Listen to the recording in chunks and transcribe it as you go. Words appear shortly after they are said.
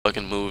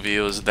fucking movie.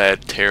 It was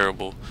that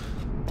terrible.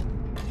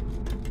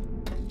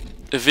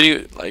 If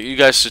any, like, you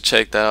guys should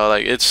check that out.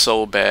 Like, it's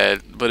so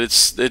bad, but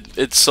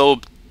it's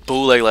so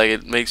bootleg. Like,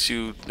 it makes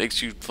you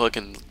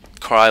fucking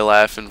cry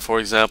laughing. For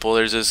example,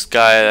 there's this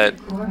guy that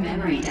core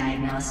memory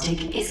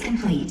diagnostic is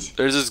complete.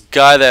 there's this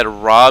guy that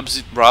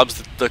robs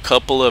the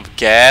couple of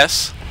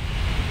gas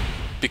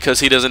because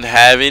he doesn't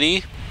have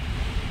any,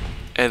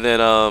 and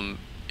then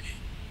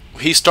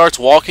he starts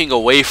walking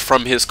away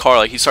from his car.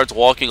 Like, he starts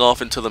walking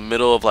off into the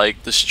middle of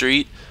like the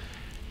street,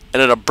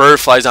 and then a bird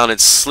flies down and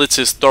slits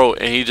his throat,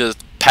 and he just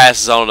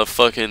passes out on the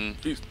fucking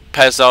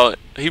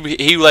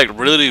he like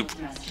really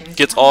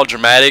gets all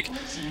dramatic,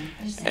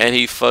 and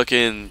he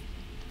fucking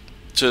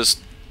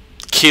just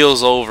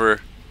keels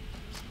over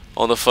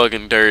on the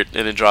fucking dirt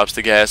and then drops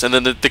the gas, and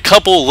then the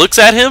couple looks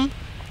at him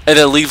and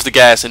then leaves the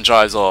gas and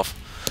drives off.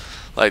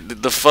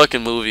 Like, the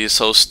fucking movie is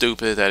so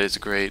stupid that it's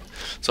great.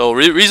 So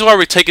reason why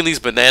we're taking these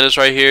bananas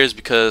right here is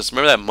because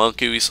remember that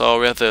monkey we saw?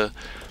 We have to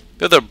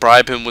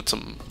bribe him with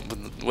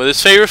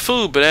his favorite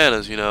food,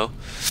 bananas, you know.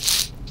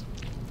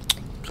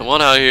 Come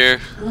on out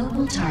here.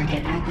 Global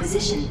target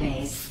acquisition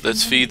base.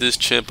 Let's feed this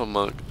chimp a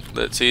monk.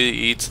 Let's see,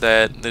 he eats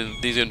that, then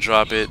he's gonna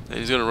drop it, and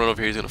he's gonna run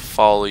over here, he's gonna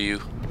follow you.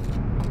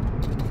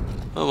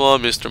 Come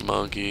on, Mr.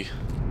 Monkey.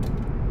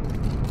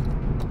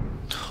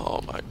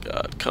 Oh my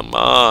god, come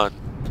on.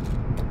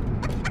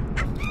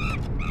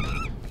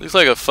 Looks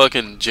like a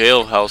fucking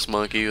jailhouse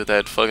monkey with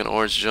that fucking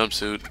orange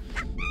jumpsuit.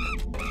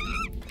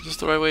 Is this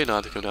the right way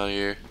not to come down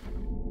here?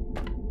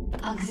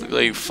 Look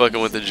like you fucking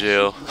went to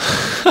jail.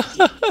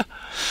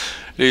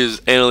 He's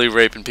anally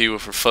raping people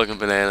for fucking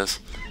bananas.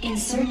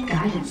 Insert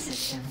guidance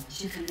system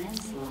to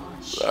commence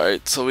launch.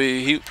 Alright, so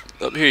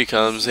up here he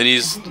comes, and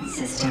he's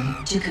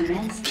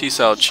peace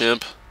out,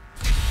 chimp.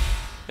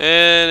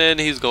 And then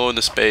he's going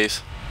to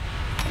space.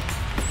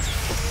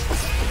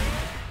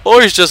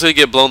 Or he's just gonna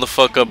get blown the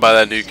fuck up by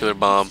that nuclear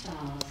bomb.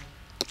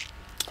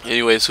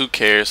 Anyways, who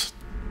cares?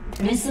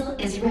 Missile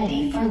is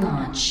ready for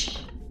launch.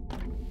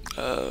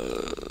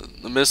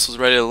 The missile's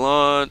ready to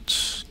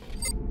launch.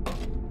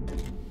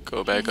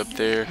 Go back up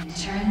there. And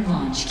turn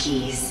launch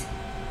keys.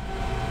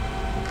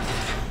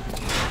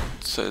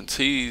 Since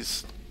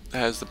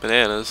has the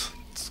bananas,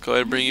 let's go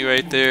ahead and bring you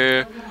right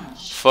there.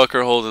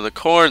 Fucker holding the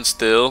corn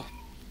still.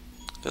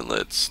 And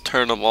let's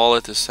turn them all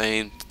at the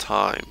same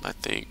time, I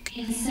think.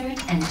 Insert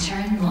and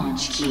turn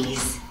launch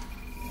keys.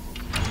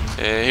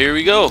 And here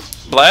we go.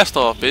 Blast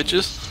off,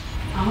 bitches.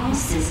 All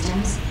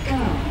systems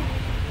go.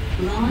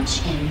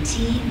 Launch in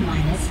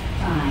T-5,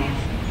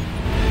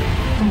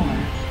 4,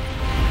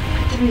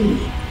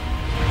 3.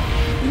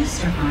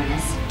 Booster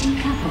harness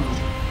decoupled.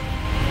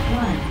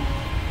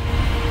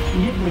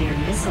 1. Nuclear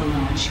missile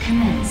launch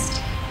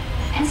commenced.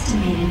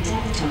 Estimated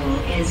death toll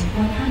is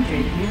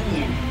 100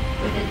 million,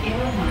 with an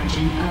error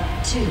margin of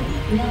 2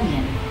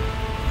 million.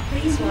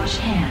 Please wash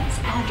hands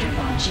after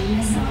launching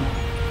missile.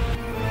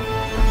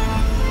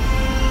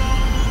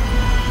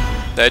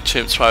 That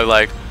chimp's probably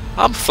like,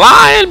 I'm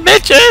flying,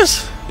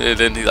 bitches! And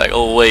then he's like,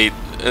 oh wait,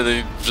 and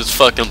then he just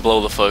fucking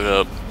blow the fuck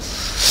up.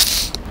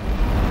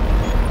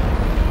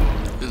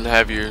 And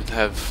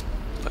have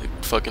like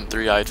fucking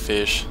three-eyed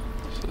fish.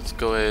 So let's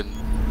go ahead and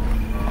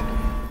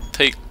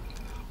take.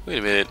 Wait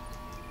a minute.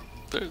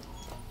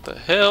 The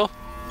hell?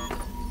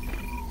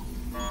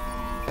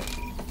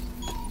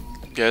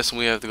 Guessing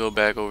we have to go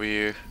back over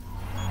here.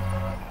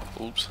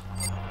 Oops.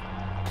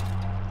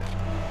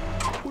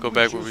 Go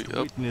back where we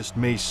witnessed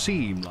may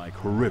seem like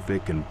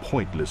horrific and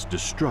pointless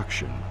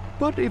destruction,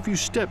 but if you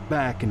step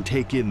back and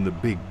take in the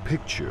big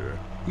picture,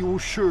 you will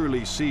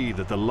surely see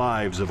that the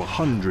lives of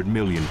 100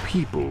 million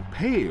people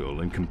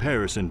pale in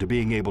comparison to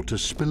being able to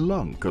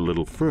spelunk a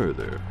little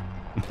further.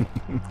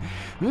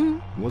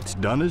 What's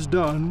done is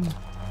done.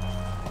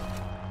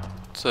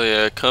 So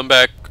yeah, come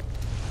back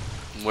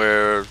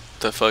where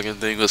the fucking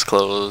thing was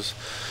closed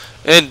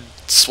and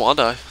swan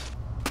dive.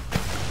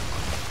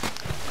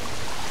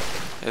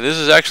 And this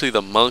is actually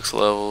the monk's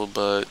level,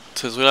 but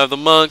since we don't have the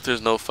monk,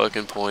 there's no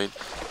fucking point.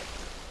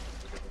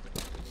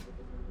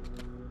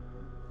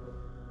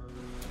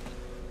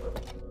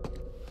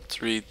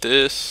 Let's read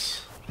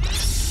this.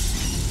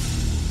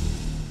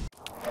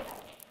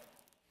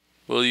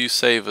 Will you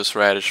save us,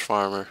 radish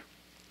farmer?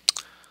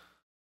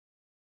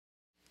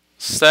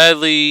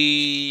 Sadly,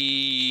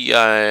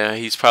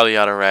 he's probably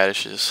out of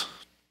radishes.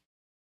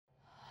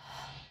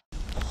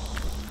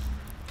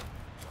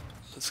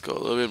 Let's go a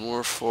little bit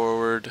more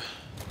forward.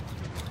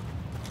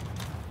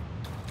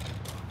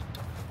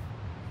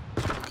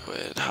 Go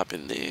ahead and hop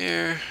in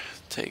there.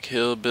 Take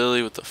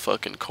Hillbilly with the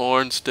fucking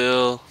corn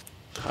still.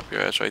 Hop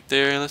your ass right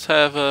there, and let's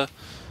have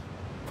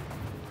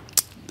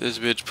this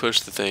bitch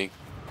push the thing.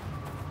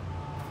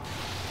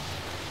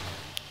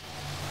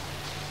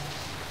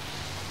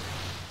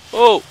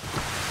 Oh!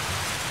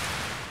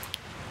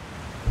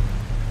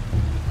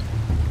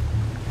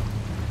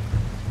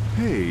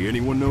 Hey,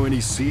 anyone know any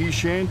sea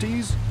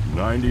shanties?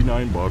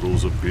 99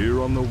 bottles of beer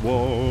on the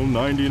wall,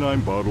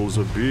 99 bottles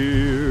of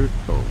beer.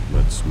 Oh,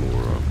 that's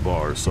more a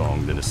bar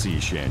song than a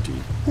sea shanty.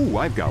 Ooh,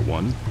 I've got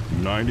one.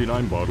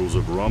 99 bottles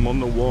of rum on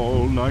the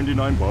wall,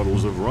 99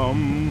 bottles of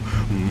rum.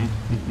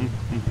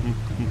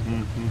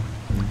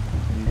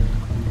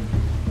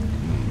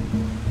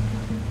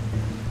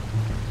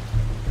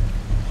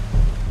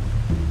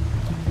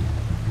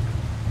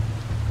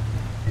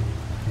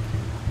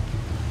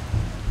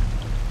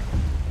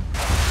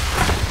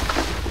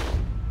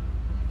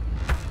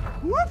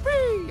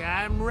 Whoopee!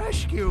 I'm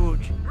rescued.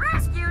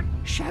 Rescued?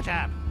 Shut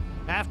up.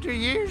 After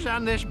years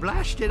on this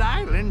blasted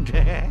island,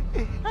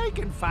 I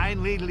can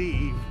finally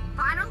leave.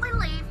 Finally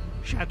leave.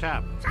 Shut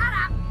up. Shut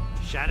up.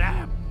 Shut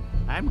up.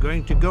 I'm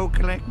going to go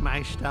collect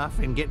my stuff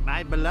and get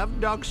my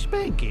beloved dog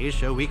Spanky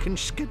so we can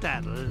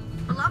skedaddle.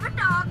 Beloved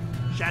dog.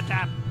 Shut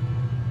up.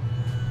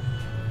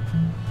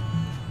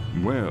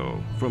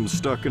 Well, from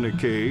stuck in a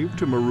cave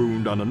to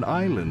marooned on an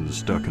island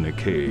stuck in a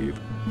cave,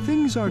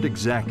 things aren't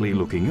exactly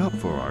looking up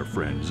for our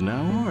friends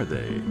now, are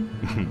they?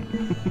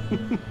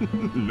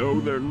 No,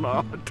 they're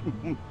not.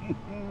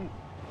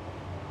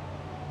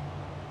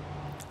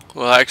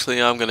 Well,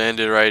 actually, I'm going to end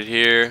it right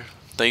here.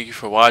 Thank you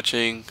for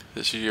watching.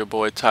 This is your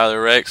boy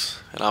Tyler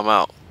Rex, and I'm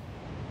out.